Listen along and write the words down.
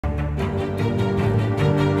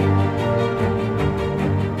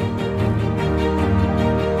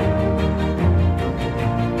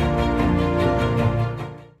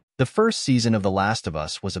The first season of The Last of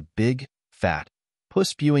Us was a big, fat,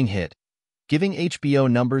 puss-spewing hit, giving HBO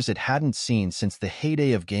numbers it hadn't seen since the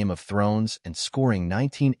heyday of Game of Thrones and scoring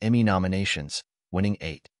 19 Emmy nominations, winning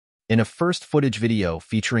 8. In a first-footage video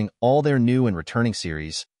featuring all their new and returning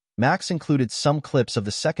series, Max included some clips of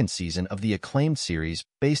the second season of the acclaimed series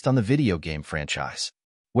based on the video game franchise.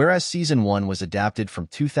 Whereas Season 1 was adapted from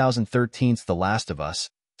 2013's The Last of Us,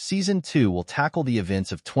 Season 2 will tackle the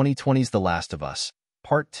events of 2020's The Last of Us,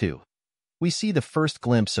 Part 2. We see the first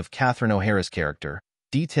glimpse of Catherine O'Hara's character,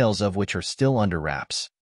 details of which are still under wraps.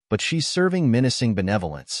 But she's serving menacing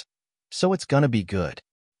benevolence, so it's gonna be good.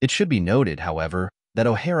 It should be noted, however, that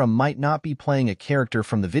O'Hara might not be playing a character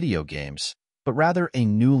from the video games, but rather a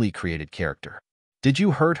newly created character. "Did you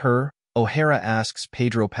hurt her?" O'Hara asks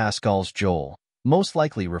Pedro Pascal's Joel, most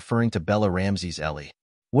likely referring to Bella Ramsey's Ellie.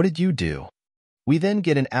 "What did you do?" We then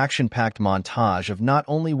get an action-packed montage of not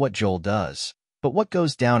only what Joel does, but what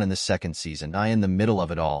goes down in the second season. In the middle of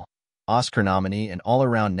it all, Oscar nominee and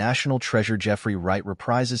all-around national treasure Jeffrey Wright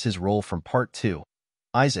reprises his role from Part 2.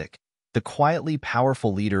 Isaac, the quietly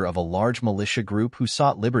powerful leader of a large militia group who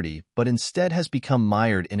sought liberty but instead has become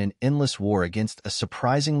mired in an endless war against a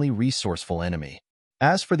surprisingly resourceful enemy.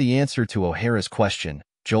 As for the answer to O'Hara's question,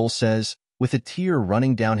 Joel says, with a tear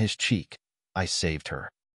running down his cheek, "I saved her."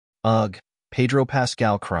 Ugh, Pedro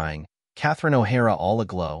Pascal crying, Catherine O'Hara all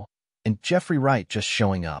aglow, and Jeffrey Wright just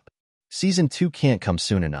showing up. Season 2 can't come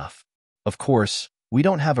soon enough. Of course, we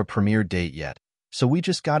don't have a premiere date yet, so we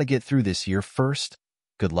just gotta get through this year first.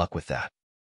 Good luck with that.